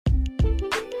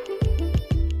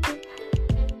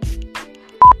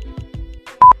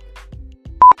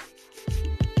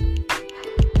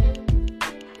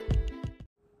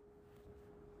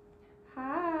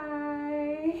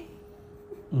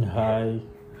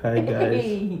Hi guys.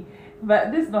 Hey,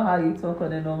 but this is not how you talk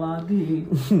on a normal day.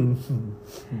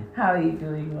 How are you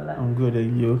doing, Ola? I'm good,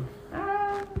 and you?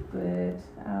 I'm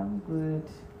good.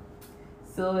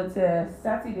 So it's a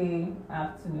Saturday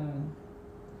afternoon,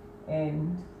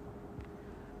 and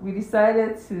we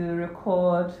decided to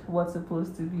record what's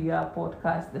supposed to be our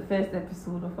podcast, the first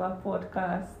episode of our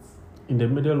podcast. In the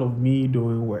middle of me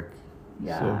doing work.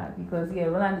 Because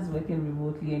Roland is working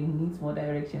remotely and he needs more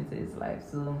direction to his life.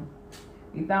 So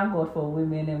we thank God for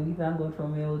women and we thank God for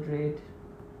Mildred.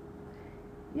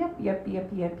 Yep.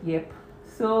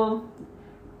 So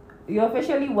you're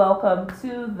officially welcome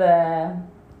to the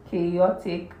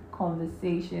Chaotic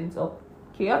Conversations or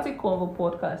Chaotic Convo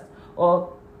podcast,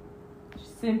 or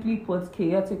simply put,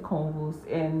 Chaotic Convos,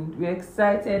 and we're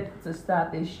excited to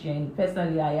start this journey.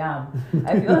 Personally, I am.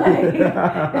 I feel like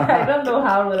I don't know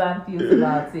how Roland feels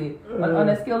about it, but on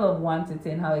a scale of 1 to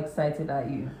 10, how excited are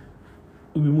you?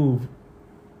 We move.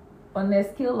 On a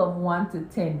scale of 1 to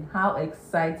 10, how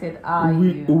excited are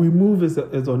you? We move is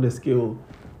on the scale.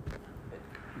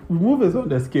 We move is on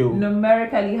the scale.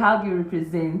 Numerically, how do you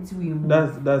represent we move?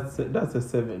 That's a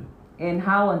 7. And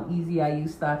how uneasy are you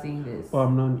starting this? Oh,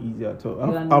 I'm not easy at all.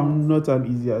 I'm not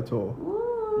uneasy at all.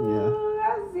 Ooh,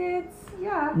 that's it.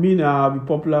 Yeah. Me now, I'll be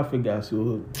popular figure,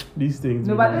 so these things.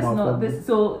 No, but this is not this.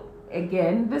 So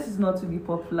again, this is not to be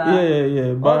popular.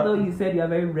 Yeah. But although you said you are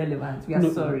very relevant, we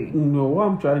are sorry. No, what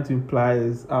I'm trying to imply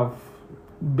is I've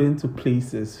been to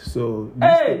places, so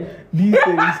these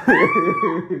things.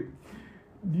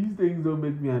 These things don't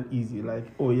make me uneasy. Like,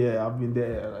 oh yeah, I've been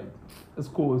there. Like, it's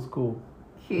cool.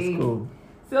 Okay. Cool.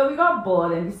 So we got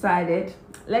bored and decided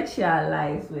let's share our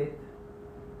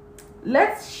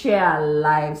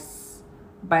lives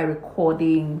by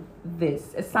recording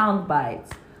this, a sound bite,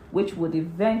 which would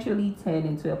eventually turn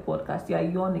into a podcast. You are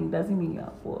yawning, doesn't mean you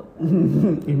are bored.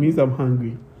 It means I'm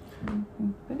hungry.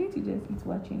 Why didn't you just eat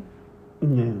watching?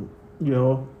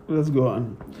 Yeah, let's go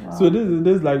on. Wow. So this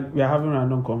is like we're having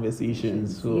random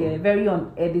conversations. So very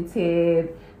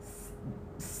unedited,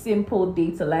 simple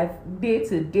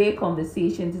day-to-day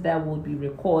conversations that we'll be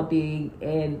recording,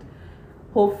 and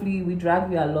hopefully we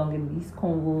drag you along in these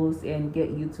convos and get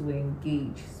you to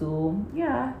engage. So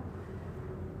yeah,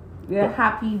 we are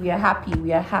happy.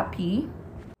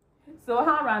 So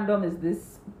how random is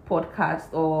this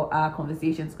podcast or our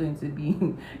conversations going to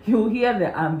be? You'll hear the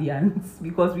ambience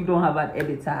because we don't have an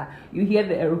editor. You hear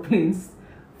the aeroplanes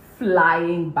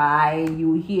flying by.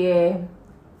 You hear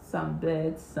some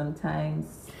birds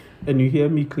sometimes. And you hear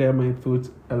me clear my throat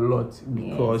a lot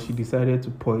because she decided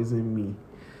to poison me.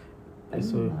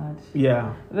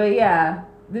 Yeah. But yeah,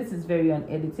 this is very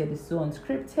unedited. It's so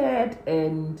unscripted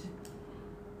and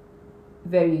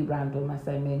very random, as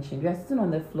I mentioned. We are sitting on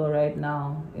the floor right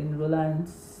now in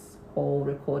Roland's hall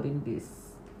recording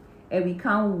this, and we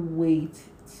can't wait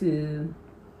to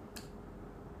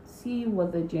see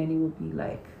what the journey will be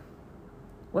like.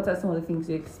 What are some of the things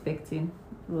you're expecting,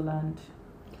 Roland?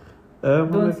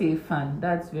 Don't say fun.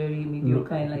 That's very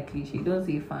mediocre and like cliche. Don't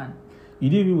say fun. You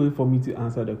didn't even wait for me to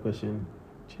answer the question.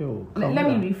 Chill. Let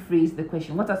me rephrase the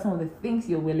question. What are some of the things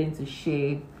you're willing to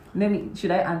share?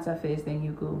 Should I answer first, then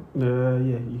you go? Yeah,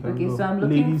 you can go. So I'm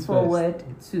looking forward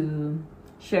to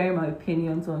sharing my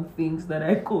opinions on things that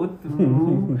I go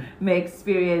through, my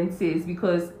experiences,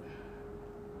 because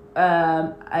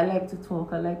I like to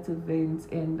talk, I like to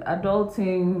vent, and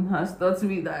adulting has taught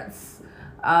me that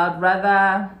I'd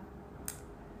rather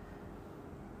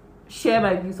share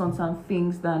my views on some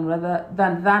things than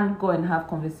go and have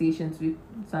conversations with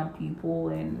some people.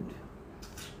 And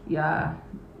yeah,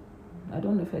 I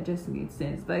don't know if I just made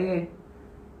sense, but yeah.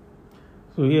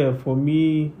 So yeah, for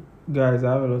me, guys,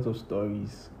 I have a lot of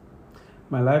stories.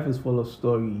 My life is full of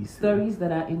stories. Stories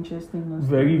that are interesting.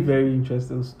 Very, very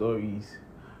interesting stories.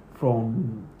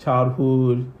 From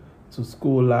childhood to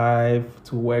school life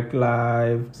to work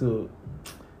life to...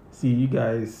 See, you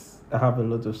guys, I have a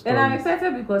lot of stories. And I'm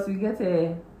excited because we get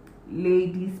a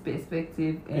lady's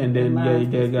perspective and then you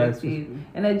get guys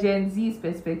and a Gen Z's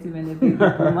perspective and a baby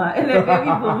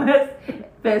boomer's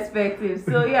perspective.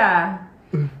 So yeah,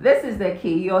 this is the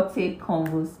Chaotic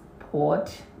Convos pod,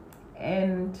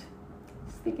 and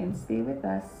stick and stay with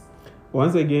us.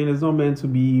 Once again, it's not meant to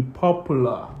be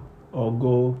popular or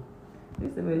go.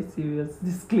 This is a very serious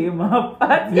disclaimer,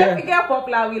 but if we get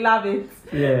popular, we love it.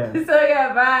 Yeah. So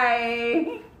yeah,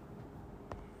 bye.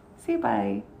 Say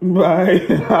bye. Bye.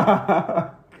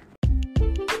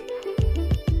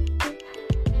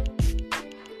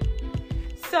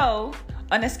 So,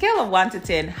 on a scale of 1 to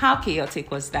 10, how chaotic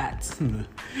was that?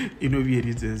 You know, we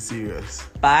anything serious.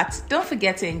 But don't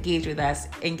forget to engage with us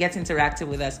and get interactive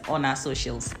with us on our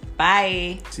socials.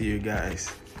 Bye. See you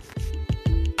guys.